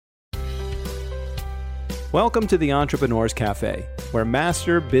Welcome to the Entrepreneur's Cafe, where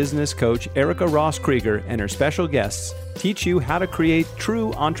master business coach Erica Ross Krieger and her special guests teach you how to create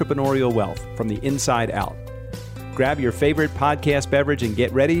true entrepreneurial wealth from the inside out. Grab your favorite podcast beverage and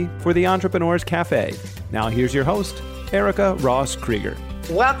get ready for the Entrepreneur's Cafe. Now here's your host, Erica Ross Krieger.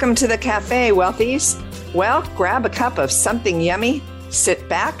 Welcome to the cafe, Wealthies. Well, grab a cup of something yummy, sit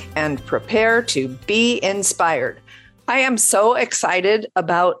back, and prepare to be inspired. I am so excited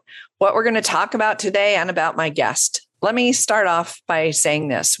about what we're going to talk about today and about my guest. Let me start off by saying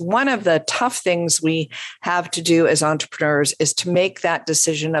this. One of the tough things we have to do as entrepreneurs is to make that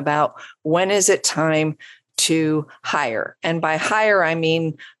decision about when is it time to hire. And by hire, I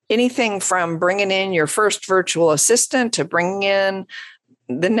mean anything from bringing in your first virtual assistant to bringing in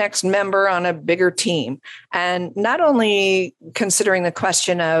the next member on a bigger team. And not only considering the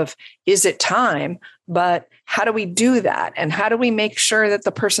question of, is it time, but how do we do that? And how do we make sure that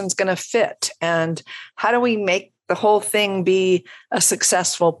the person's going to fit? And how do we make the whole thing be a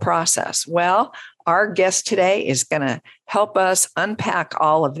successful process? Well, our guest today is going to help us unpack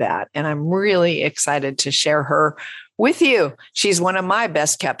all of that. And I'm really excited to share her with you. She's one of my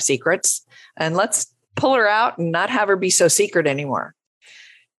best kept secrets. And let's pull her out and not have her be so secret anymore.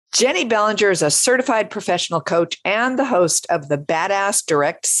 Jennie Bellinger is a certified professional coach and the host of the Badass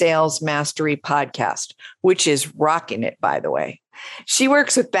Direct Sales Mastery podcast, which is rocking it, by the way. She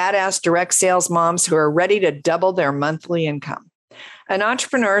works with badass direct sales moms who are ready to double their monthly income. An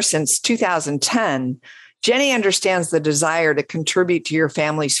entrepreneur since 2010, Jennie understands the desire to contribute to your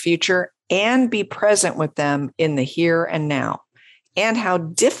family's future and be present with them in the here and now, and how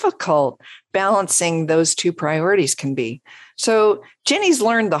difficult balancing those two priorities can be. So Jennie's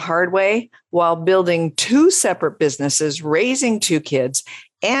learned the hard way while building two separate businesses, raising two kids,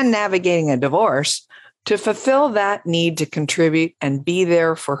 and navigating a divorce to fulfill that need to contribute and be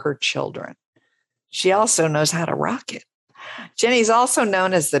there for her children. She also knows how to rock it. Jennie's also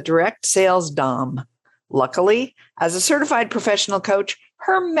known as the direct sales dom. Luckily, as a certified professional coach,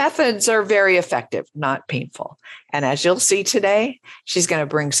 her methods are very effective, not painful. And as you'll see today, she's going to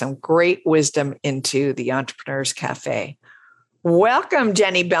bring some great wisdom into the Entrepreneur's Cafe. Welcome,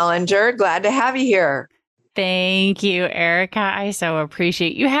 Jennie Bellinger. Glad to have you here. Thank you, Erica. I so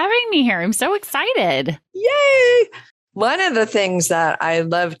appreciate you having me here. I'm so excited. Yay! One of the things that I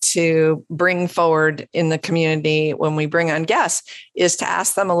love to bring forward in the community when we bring on guests is to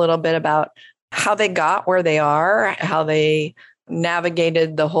ask them a little bit about how they got where they are, how they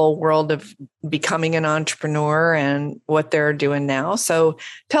navigated the whole world of becoming an entrepreneur and what they're doing now. So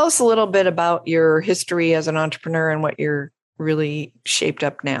tell us a little bit about your history as an entrepreneur and what you're really shaped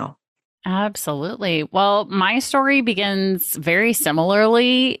up now. Absolutely. Well, my story begins very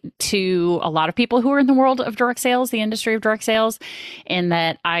similarly to a lot of people who are in the world of direct sales, the industry of direct sales, in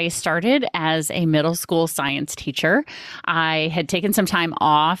that I started as a middle school science teacher. I had taken some time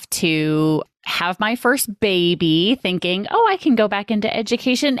off to have my first baby, thinking, oh, I can go back into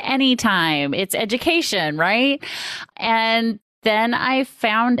education anytime. It's education, right? And then I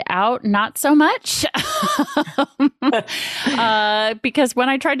found out not so much because when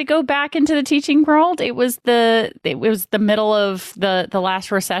I tried to go back into the teaching world, it was the middle of the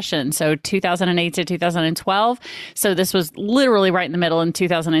last recession. So 2008 to 2012. So this was literally right in the middle in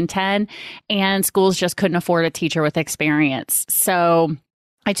 2010, and schools just couldn't afford a teacher with experience. So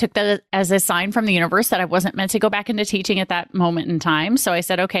I took that as a sign from the universe that I wasn't meant to go back into teaching at that moment in time. So I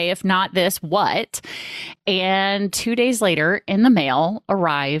said, okay, if not this, what? And 2 days later, in the mail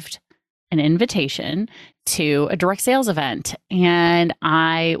arrived an invitation to a direct sales event. And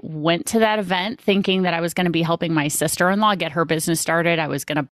I went to that event thinking that I was going to be helping my sister-in-law get her business started. I was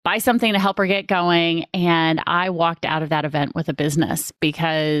going to buy something to help her get going. And I walked out of that event with a business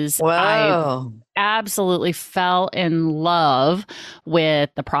because I absolutely fell in love with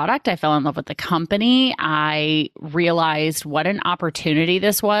the product. I fell in love with the company. I realized what an opportunity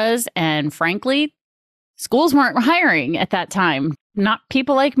this was. And frankly, schools weren't hiring at that time. Not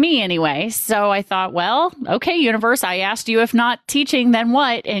people like me anyway. So I thought, well, okay, universe, I asked you if not teaching, then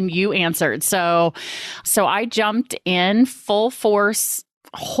what? And you answered. So I jumped in full force,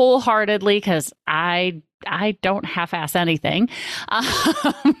 wholeheartedly, because I don't half-ass anything.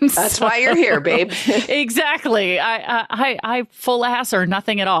 That's why you're here, babe. Exactly. I full ass or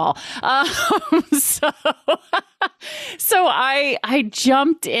nothing at all. So I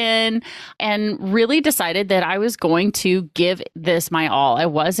jumped in and really decided that I was going to give this my all. I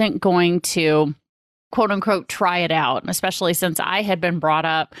wasn't going to quote unquote, try it out, especially since I had been brought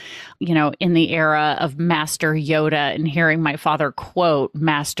up, in the era of Master Yoda and hearing my father quote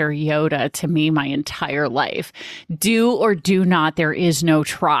Master Yoda to me my entire life. Do or do not, there is no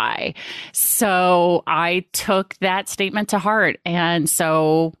try. So I took that statement to heart. And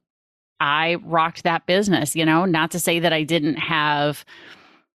so I rocked that business, not to say that I didn't have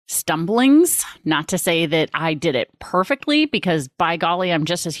stumblings, not to say that I did it perfectly, because by golly, I'm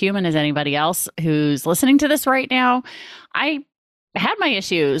just as human as anybody else who's listening to this right now. I had my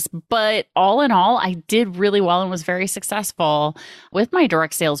issues, but all in all, I did really well and was very successful with my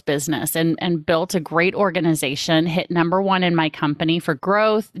direct sales business and built a great organization, hit number 1 in my company for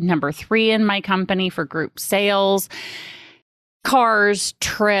growth, number 3 in my company for group sales, cars,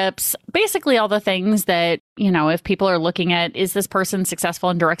 trips, basically all the things that, if people are looking at, is this person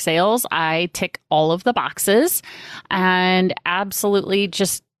successful in direct sales? I tick all of the boxes and absolutely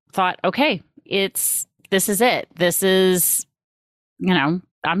just thought, okay, this is it. This is,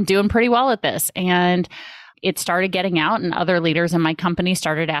 I'm doing pretty well at this. And it started getting out, and other leaders in my company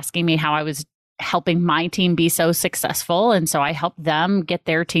started asking me how I was helping my team be so successful. And so I helped them get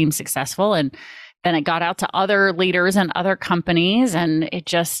their team successful. And then it got out to other leaders and other companies, and it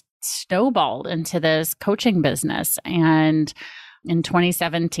just snowballed into this coaching business. And in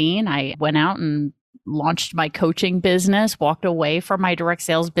 2017, I went out and launched my coaching business, walked away from my direct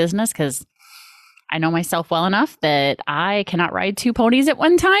sales business because I know myself well enough that I cannot ride 2 ponies at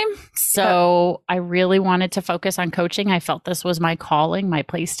one time. So I really wanted to focus on coaching. I felt this was my calling, my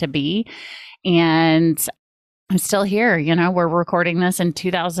place to be. And I'm still here. We're recording this in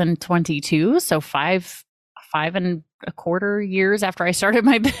 2022. So five and a quarter years after I started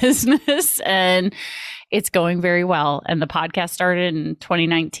my business, and it's going very well. And the podcast started in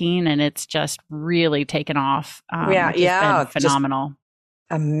 2019, and it's just really taken off. Been phenomenal.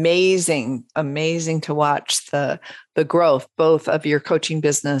 Amazing to watch the growth, both of your coaching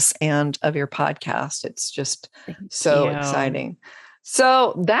business and of your podcast. It's just so exciting.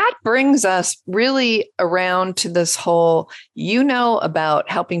 So that brings us really around to this whole, about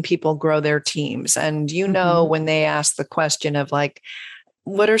helping people grow their teams. And when they ask the question of like,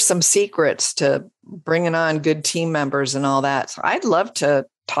 what are some secrets to bringing on good team members and all that? So I'd love to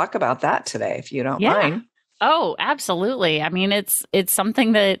talk about that today, if you don't mind. Oh, absolutely. I mean, it's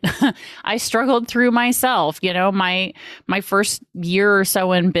something that I struggled through myself. My first year or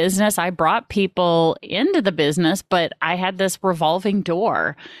so in business, I brought people into the business, but I had this revolving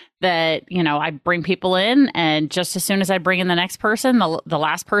door that, I bring people in, and just as soon as I bring in the next person, the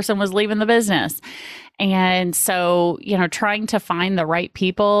last person was leaving the business. And so, trying to find the right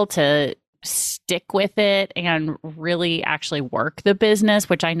people to stick with it and really actually work the business,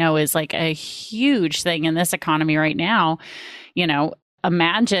 which I know is like a huge thing in this economy right now.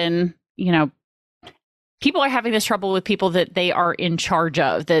 Imagine, people are having this trouble with people that they are in charge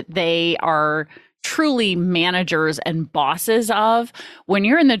of, that they are truly managers and bosses of. When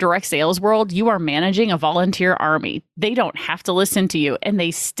you're in the direct sales world, you are managing a volunteer army. They don't have to listen to you, and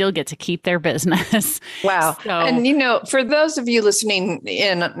they still get to keep their business. Wow. So, and for those of you listening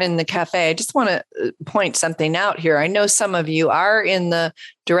in the cafe, I just want to point something out here. I know some of you are in the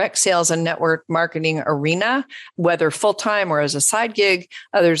direct sales and network marketing arena, whether full-time or as a side gig.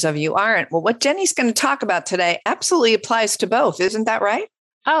 Others of you aren't. Well, what Jennie's going to talk about today absolutely applies to both. Isn't that right?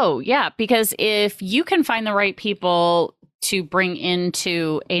 Oh, yeah, because if you can find the right people to bring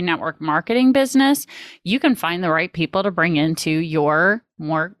into a network marketing business, you can find the right people to bring into your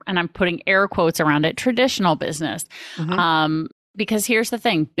more, and I'm putting air quotes around it, traditional business. Mm-hmm. Because here's the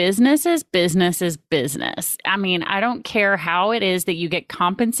thing, business is business is business. I mean, I don't care how it is that you get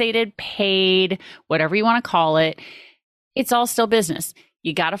compensated, paid, whatever you want to call it. It's all still business.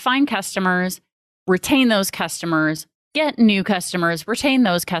 You got to find customers, retain those customers, get new customers, retain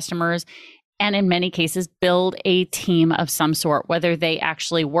those customers, and in many cases, build a team of some sort, whether they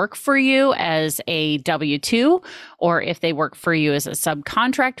actually work for you as a W-2, or if they work for you as a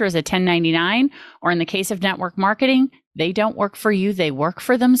subcontractor, as a 1099, or in the case of network marketing, they don't work for you, they work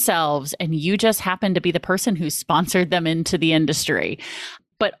for themselves, and you just happen to be the person who sponsored them into the industry.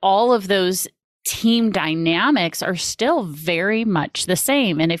 But all of those team dynamics are still very much the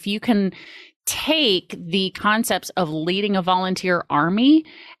same. And if you can take the concepts of leading a volunteer army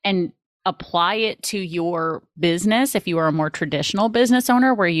and apply it to your business, if you are a more traditional business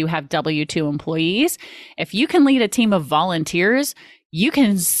owner where you have W-2 employees, if you can lead a team of volunteers, you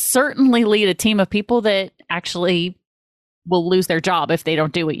can certainly lead a team of people that actually will lose their job if they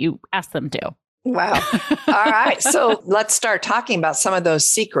don't do what you ask them to. Wow. All right. So let's start talking about some of those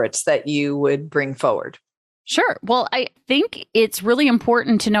secrets that you would bring forward. Sure. Well, I think it's really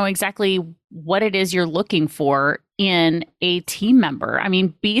important to know exactly what it is you're looking for in a team member. I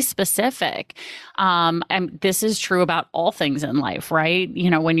mean, be specific. And this is true about all things in life, right? You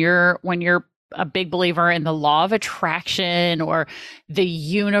know, when you're a big believer in the law of attraction or the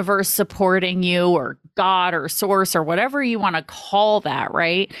universe supporting you or God or source or whatever you want to call that,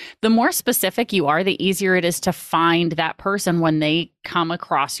 right? The more specific you are, the easier it is to find that person when they come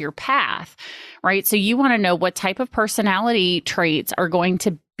across your path, right? So you want to know what type of personality traits are going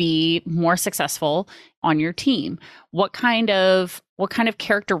to be more successful on your team. What kind of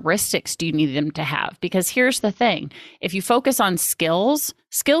characteristics do you need them to have? Because here's the thing. If you focus on skills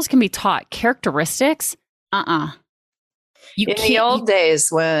can be taught. Characteristics, In the old days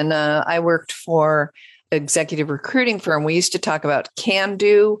when I worked for executive recruiting firm, we used to talk about can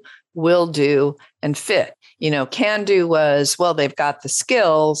do, will do, and fit. You know, can do was, well, they've got the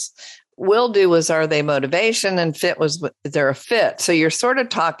skills. Will do was, are they motivation? And fit was, they're a fit. So you're sort of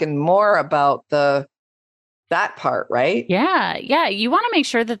talking more about that part, right? Yeah. You want to make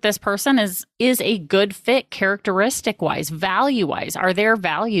sure that this person is a good fit characteristic wise, value wise. Are their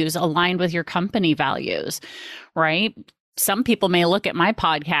values aligned with your company values, right? Some people may look at my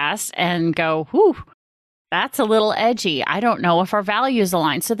podcast and go, whew, that's a little edgy. I don't know if our values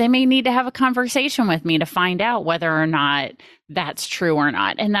align. So they may need to have a conversation with me to find out whether or not that's true or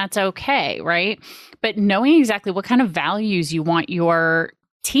not. And that's okay, right? But knowing exactly what kind of values you want your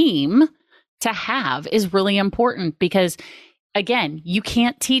team to have is really important because, again, you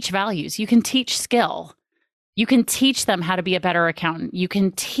can't teach values. You can teach skill. You can teach them how to be a better accountant. You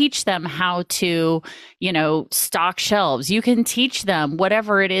can teach them how to, stock shelves. You can teach them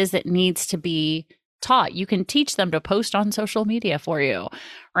whatever it is that needs to be taught. You can teach them to post on social media for you,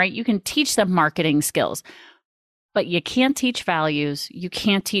 right? You can teach them marketing skills, but you can't teach values. You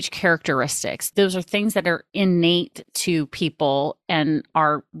can't teach characteristics. Those are things that are innate to people and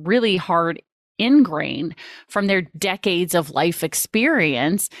are really hard ingrained from their decades of life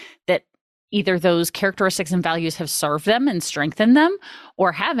experience that either those characteristics and values have served them and strengthened them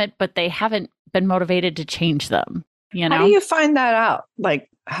or haven't, but they haven't been motivated to change them. How do you find that out? Like,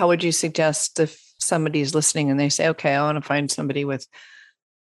 how would you suggest if somebody's listening and they say, okay, I want to find somebody with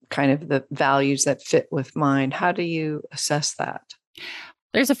kind of the values that fit with mine. How do you assess that?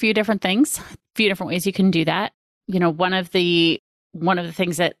 There's a few different things, a few different ways you can do that. One of the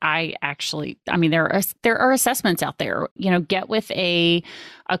things that there are assessments out there. Get with a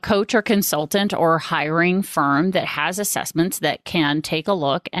coach or consultant or hiring firm that has assessments that can take a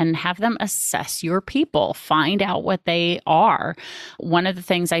look and have them assess your people, find out what they are. One of the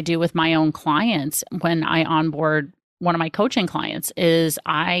things I do with my own clients when I onboard one of my coaching clients is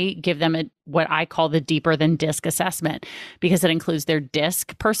I give them what I call the deeper than DISC assessment because it includes their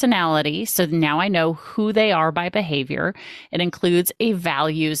DISC personality. So now I know who they are by behavior. It includes a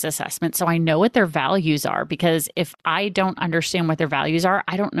values assessment. So I know what their values are because if I don't understand what their values are,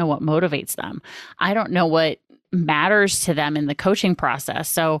 I don't know what motivates them. I don't know what matters to them in the coaching process.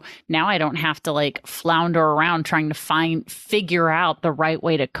 So now I don't have to flounder around trying to figure out the right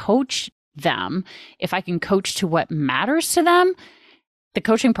way to coach them. If I can coach to what matters to them, the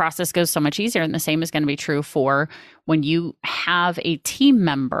coaching process goes so much easier. And the same is going to be true for when you have a team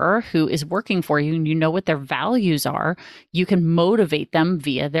member who is working for you and you know what their values are, you can motivate them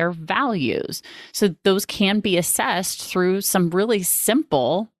via their values. So those can be assessed through some really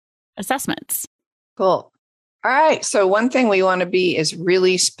simple assessments. Cool. All right. So one thing we want to be is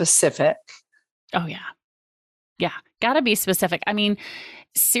really specific. Oh, yeah. Yeah. Got to be specific. I mean,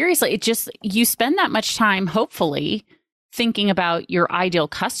 seriously, you spend that much time, hopefully, thinking about your ideal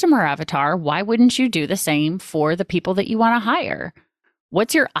customer avatar. Why wouldn't you do the same for the people that you want to hire?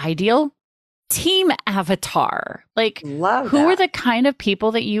 What's your ideal team avatar? Love who that. are the kind of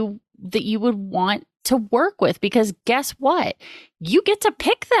people that you would want to work with? Because guess what? You get to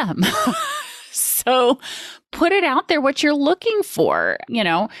pick them. So put it out there what you're looking for.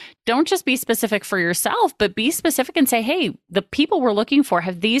 Don't just be specific for yourself, but be specific and say, hey, the people we're looking for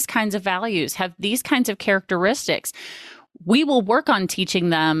have these kinds of values, have these kinds of characteristics. We will work on teaching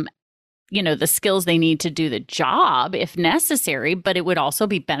them, the skills they need to do the job if necessary, but it would also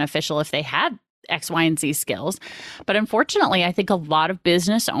be beneficial if they had X, Y, and Z skills. But unfortunately, I think a lot of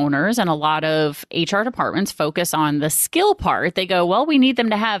business owners and a lot of HR departments focus on the skill part. They go, well, we need them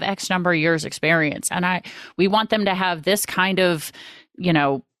to have X number of years experience. And we want them to have this kind of,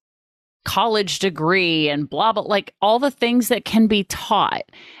 college degree and blah, blah, all the things that can be taught.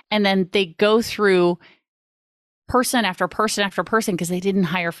 And then they go through person after person after person because they didn't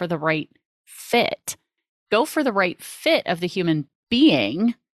hire for the right fit. Go for the right fit of the human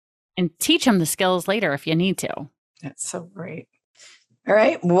being and teach them the skills later if you need to. That's so great. All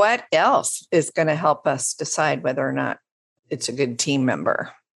right. What else is going to help us decide whether or not it's a good team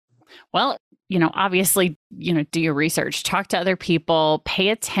member? Well, obviously, do your research, talk to other people, pay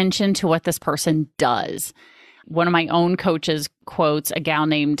attention to what this person does. One of my own coaches quotes a gal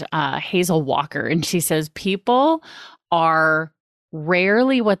named Hazel Walker, and she says, people are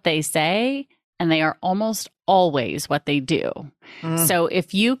rarely what they say, and they are almost always what they do. So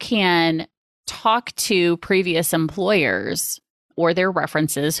if you can talk to previous employers or their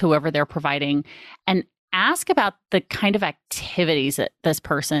references, whoever they're providing, and ask about the kind of activities that this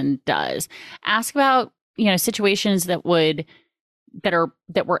person does. Ask about, situations that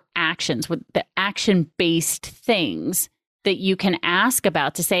were actions, with the action-based things that you can ask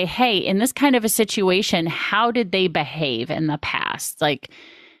about to say, hey, in this kind of a situation, how did they behave in the past?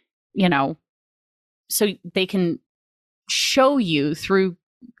 So they can show you through,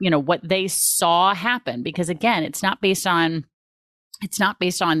 what they saw happen. Because again, it's not based on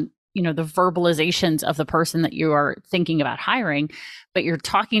the verbalizations of the person that you are thinking about hiring, but you're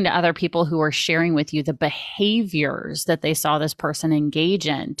talking to other people who are sharing with you the behaviors that they saw this person engage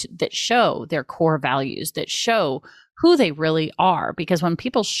in that show their core values, that show who they really are. Because when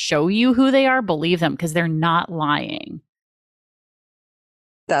people show you who they are, believe them, because they're not lying.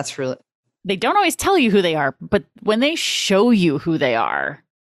 They don't always tell you who they are, but when they show you who they are,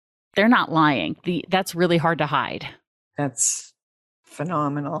 they're not lying. That's really hard to hide. That's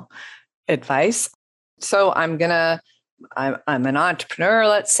phenomenal advice. So I'm an entrepreneur,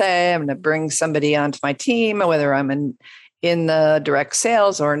 let's say. I'm going to bring somebody onto my team, whether I'm in the direct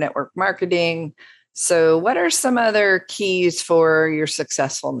sales or network marketing. So what are some other keys for your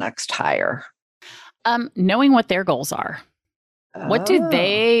successful next hire? Knowing what their goals are. What do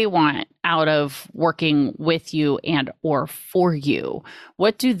they want out of working with you and or for you?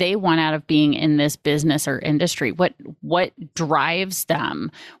 What do they want out of being in this business or industry? What drives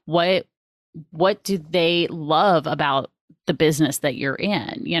them? What do they love about the business that you're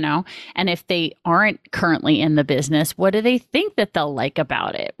in, And if they aren't currently in the business, what do they think that they'll like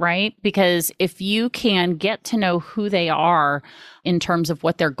about it, right? Because if you can get to know who they are in terms of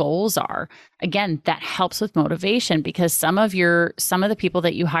what their goals are, again, that helps with motivation, because some of the people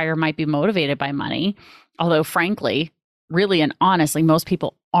that you hire might be motivated by money. Although frankly, really and honestly, most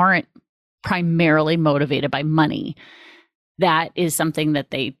people aren't primarily motivated by money. That is something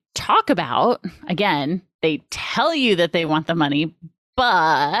that they talk about. Again, they tell you that they want the money,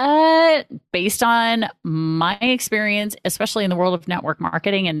 but based on my experience, especially in the world of network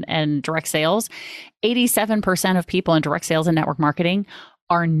marketing and direct sales, 87% of people in direct sales and network marketing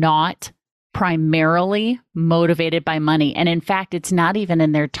are not primarily motivated by money. And in fact, it's not even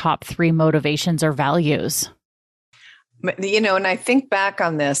in their top 3 motivations or values. And I think back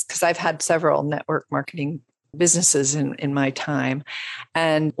on this because I've had several network marketing businesses in my time.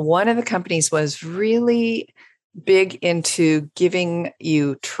 And one of the companies was really big into giving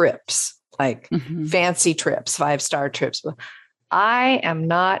you trips, like fancy trips, 5-star trips. I am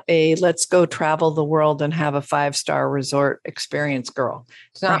not a let's go travel the world and have a 5-star resort experience girl.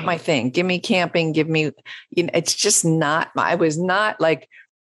 It's not my thing. Give me camping, it's just not, I was not like,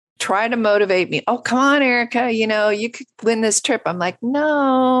 try to motivate me. Oh, come on, Erica, you could win this trip. I'm like,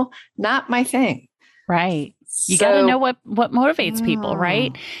 no, not my thing. Right. You got to know what motivates people,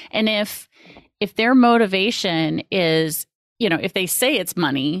 right? And if their motivation is, if they say it's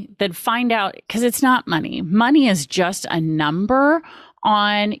money, then find out, because it's not money. Money is just a number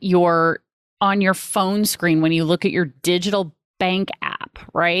on your phone screen when you look at your digital bank app,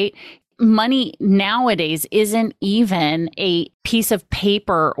 right? Money nowadays isn't even a piece of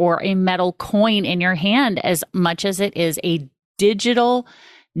paper or a metal coin in your hand as much as it is a digital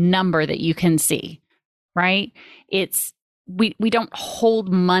number that you can see. Right? We don't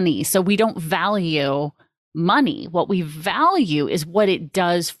hold money, so we don't value money. What we value is what it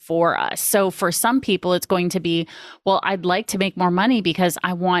does for us. So for some people, it's going to be, well, I'd like to make more money because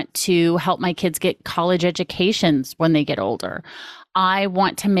I want to help my kids get college educations when they get older. I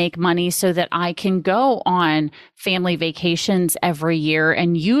want to make money so that I can go on family vacations every year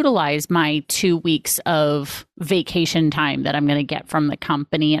and utilize my 2 weeks of vacation time that I'm going to get from the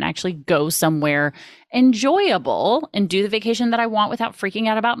company and actually go somewhere enjoyable and do the vacation that I want without freaking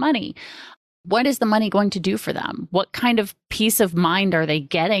out about money. What is the money going to do for them? What kind of peace of mind are they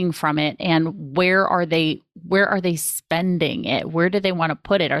getting from it? And where are they spending it? Where do they want to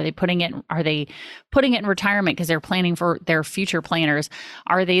put it? Are they putting it in retirement because they're planning for their future planners?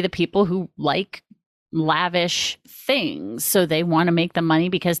 Are they the people who like lavish things? So they want to make the money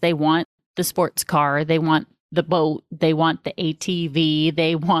because they want the sports car, they want the boat, they want the ATV,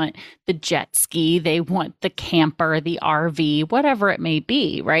 they want the jet ski, they want the camper, the RV, whatever it may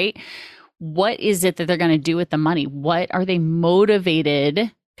be, right? What is it that they're going to do with the money? What are they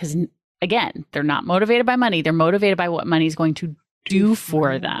motivated? Because again, they're not motivated by money. They're motivated by what money is going to do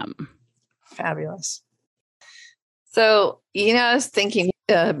for them. Fabulous. So, I was thinking,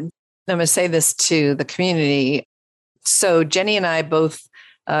 I'm going to say this to the community. So Jennie and I both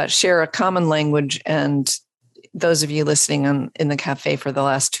share a common language, and those of you listening in the cafe for the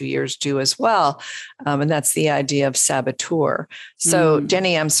last 2 years do as well. And that's the idea of saboteur. So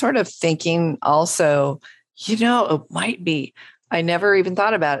Jennie, I'm sort of thinking also, it might be, I never even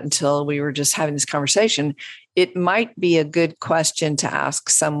thought about it until we were just having this conversation. It might be a good question to ask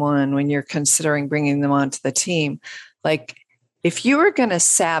someone when you're considering bringing them onto the team. Like, if you were going to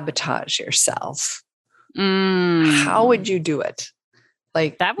sabotage yourself, how would you do it?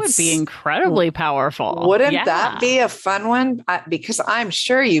 Like, that would be incredibly powerful. Wouldn't that be a fun one? Because I'm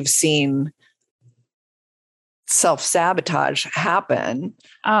sure you've seen self-sabotage happen.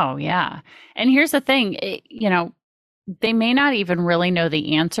 Oh, yeah. And here's the thing, they may not even really know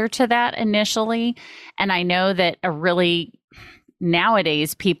the answer to that initially. And I know that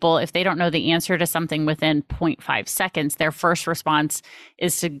nowadays, people, if they don't know the answer to something within 0.5 seconds, their first response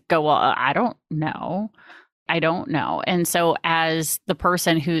is to go, well, I don't know. And so as the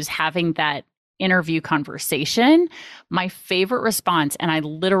person who's having that interview conversation, my favorite response, and I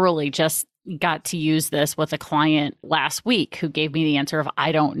literally just got to use this with a client last week who gave me the answer of,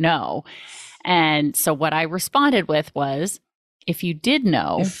 I don't know. And so what I responded with was, if you did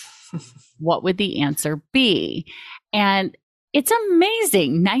know, what would the answer be? And it's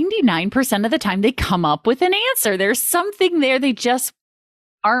amazing. 99% of the time they come up with an answer. There's something there. They just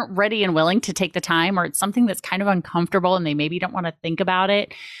aren't ready and willing to take the time, or it's something that's kind of uncomfortable and they maybe don't want to think about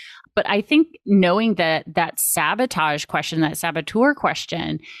it. But I think knowing that sabotage question, that saboteur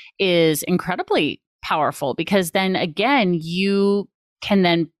question is incredibly powerful, because then again, you can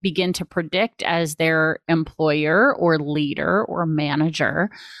then begin to predict as their employer or leader or manager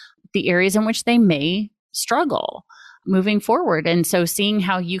the areas in which they may struggle moving forward. And so seeing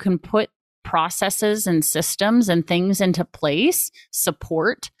how you can put processes and systems and things into place,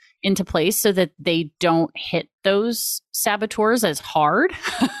 support into place so that they don't hit those saboteurs as hard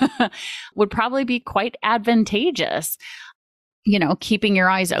would probably be quite advantageous. Keeping your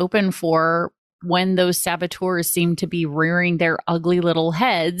eyes open for when those saboteurs seem to be rearing their ugly little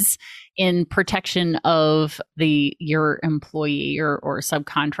heads in protection of your employee or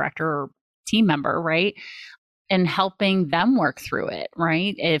subcontractor or team member, right? And helping them work through it,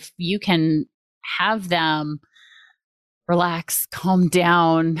 right? If you can have them relax, calm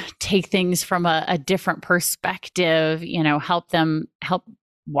down, take things from a different perspective, help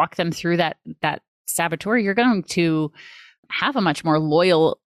walk them through that saboteur, you're going to have a much more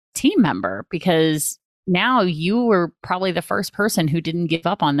loyal team member, because now you were probably the first person who didn't give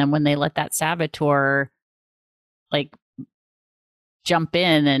up on them when they let that saboteur jump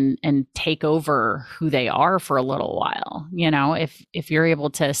in and take over who they are for a little while. If you're able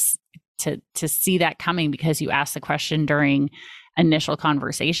to see that coming because you asked the question during initial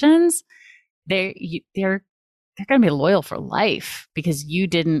conversations, they're going to be loyal for life because you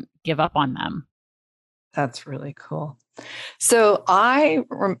didn't give up on them. That's really cool. So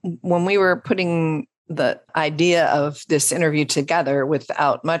when we were putting the idea of this interview together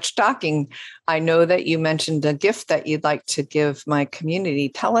without much talking, I know that you mentioned a gift that you'd like to give my community.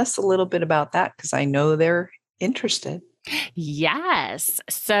 Tell us a little bit about that, because I know they're interested. Yes.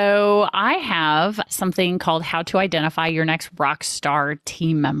 So I have something called How to Identify Your Next Rock Star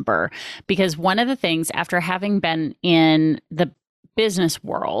Team Member, because one of the things, after having been in the business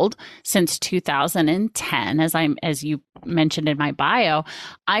world since 2010, as you mentioned in my bio,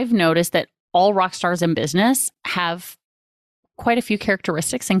 I've noticed that all rock stars in business have quite a few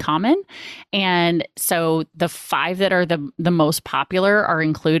characteristics in common. And so the 5 that are the most popular are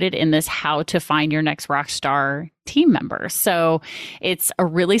included in this How to Find Your Next Rock Star Team Member. So it's a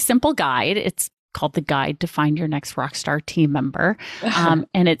really simple guide. It's called the Guide to Find Your Next Rockstar Team Member. And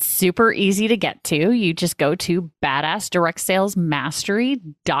it's super easy to get to. You just go to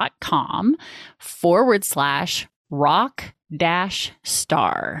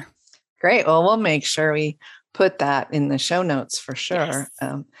badassdirectsalesmastery.com/rock-star. Great. Well, we'll make sure we put that in the show notes for sure.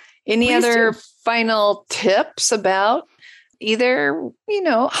 Yes. Any other final tips about either,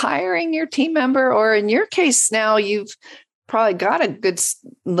 hiring your team member, or in your case now you've probably got a good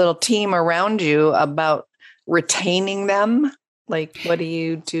little team around you, about retaining them? Like, what do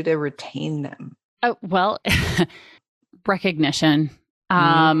you do to retain them? Oh, well, recognition.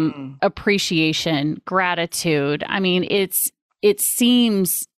 appreciation, gratitude. I mean, it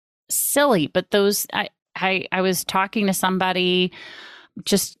seems silly, but I was talking to somebody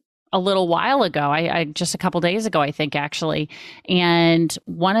just a little while ago, I just a couple days ago, I think actually. And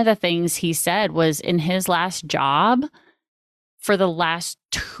one of the things he said was in his last job, for the last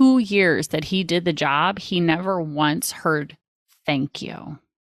 2 years that he did the job, he never once heard thank you.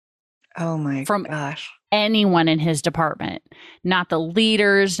 Oh my from gosh. anyone in his department, not the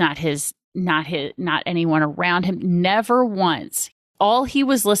leaders, not anyone around him, never once. All he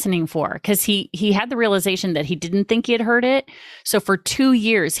was listening for, because he had the realization that he didn't think he had heard it. So for 2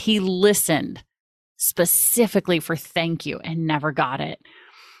 years, he listened specifically for thank you and never got it.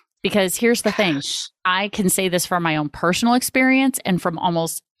 Because here's the thing, I can say this from my own personal experience and from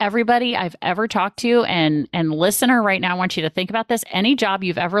almost everybody I've ever talked to, and listener right now, I want you to think about this. Any job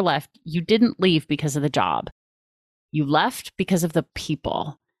you've ever left, you didn't leave because of the job. You left because of the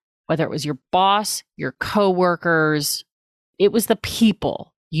people, whether it was your boss, your coworkers. It was the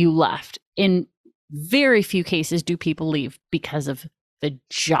people you left. In very few cases do people leave because of the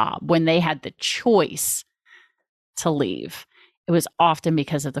job when they had the choice to leave. It was often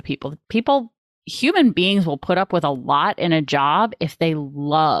because of the people. Human beings will put up with a lot in a job if they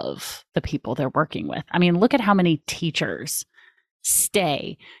love the people they're working with. I mean, look at how many teachers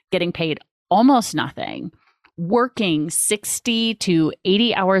stay getting paid almost nothing, working 60 to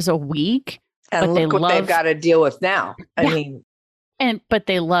 80 hours a week. And look what they've got to deal with now. But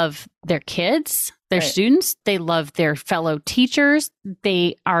they love their kids, their students. They love their fellow teachers.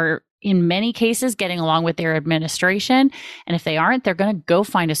 They are, in many cases, getting along with their administration. And if they aren't, they're going to go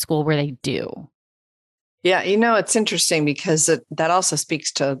find a school where they do. Yeah, it's interesting because that also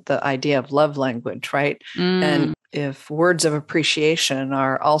speaks to the idea of love language, right? And if words of appreciation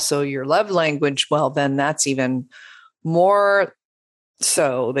are also your love language, well, then that's even more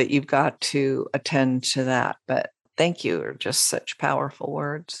so that you've got to attend to that. But thank you are just such powerful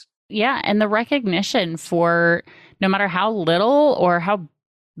words. Yeah. And the recognition for no matter how little or how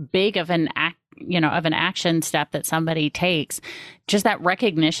big of an action step that somebody takes, just that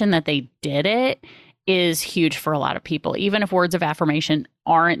recognition that they did it is huge for a lot of people, even if words of affirmation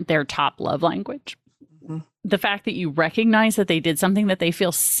aren't their top love language. Mm-hmm. The fact that you recognize that they did something that they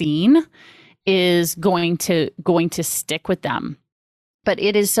feel seen is going to stick with them. But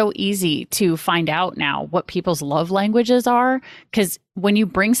it is so easy to find out now what people's love languages are, because when you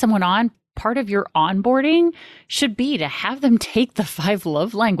bring someone on, part of your onboarding should be to have them take the 5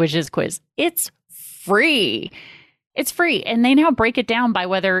 love languages quiz. It's free. It's free. And they now break it down by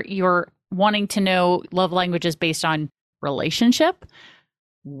whether you're wanting to know love languages based on relationship,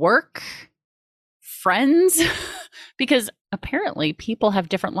 work, friends, because apparently people have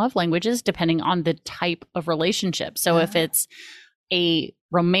different love languages depending on the type of relationship. So if it's a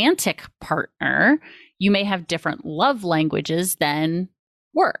romantic partner, you may have different love languages than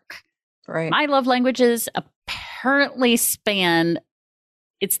work. Right. My love languages apparently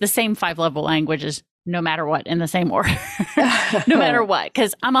it's the same 5 love languages, no matter what, in the same order, no matter what,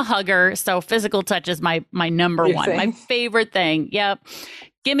 because I'm a hugger. So physical touch is my number one, my favorite thing. Yep.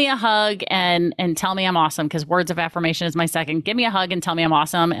 Give me a hug and tell me I'm awesome, because words of affirmation is my second. Give me a hug and tell me I'm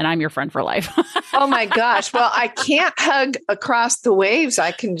awesome, and I'm your friend for life. Oh my gosh. Well, I can't hug across the waves.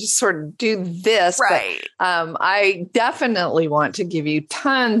 I can just sort of do this. Right. But, I definitely want to give you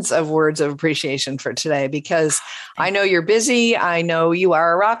tons of words of appreciation for today, because I know you're busy. I know you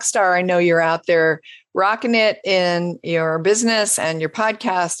are a rock star. I know you're out there rocking it in your business and your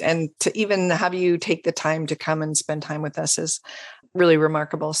podcast, and to even have you take the time to come and spend time with us is really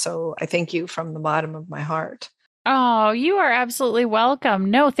remarkable. So I thank you from the bottom of my heart. Oh, you are absolutely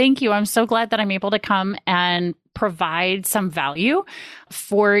welcome. No, thank you. I'm so glad that I'm able to come and provide some value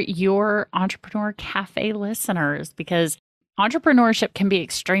for your Entrepreneur Cafe listeners, because entrepreneurship can be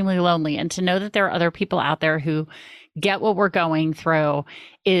extremely lonely. And to know that there are other people out there who get what we're going through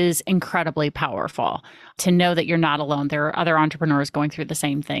is incredibly powerful. To know that you're not alone. There are other entrepreneurs going through the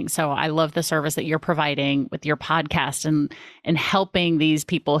same thing. So I love the service that you're providing with your podcast and helping these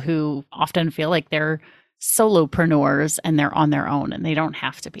people who often feel like they're solopreneurs and they're on their own, and they don't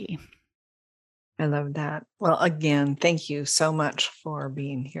have to be. I love that. Well, again, thank you so much for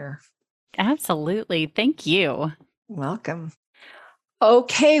being here. Absolutely. Thank you. Welcome.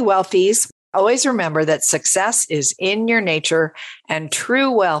 Okay, wealthies. Always remember that success is in your nature and true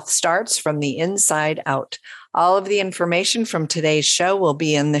wealth starts from the inside out. All of the information from today's show will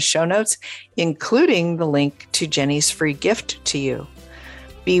be in the show notes, including the link to Jennie's free gift to you.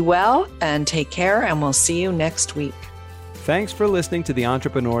 Be well and take care, and we'll see you next week. Thanks for listening to the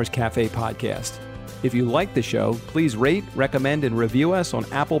Entrepreneurs Cafe podcast. If you like the show, please rate, recommend, and review us on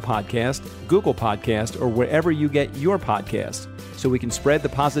Apple Podcast, Google Podcast, or wherever you get your podcasts, so we can spread the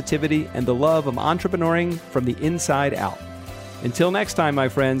positivity and the love of entrepreneuring from the inside out. Until next time, my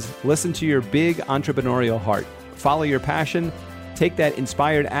friends, listen to your big entrepreneurial heart. Follow your passion, take that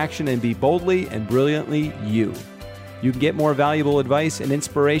inspired action, and be boldly and brilliantly you. You can get more valuable advice and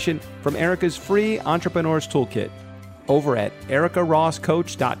inspiration from Erica's free Entrepreneur's Toolkit over at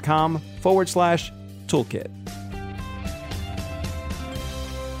ericarosscoach.com/toolkit.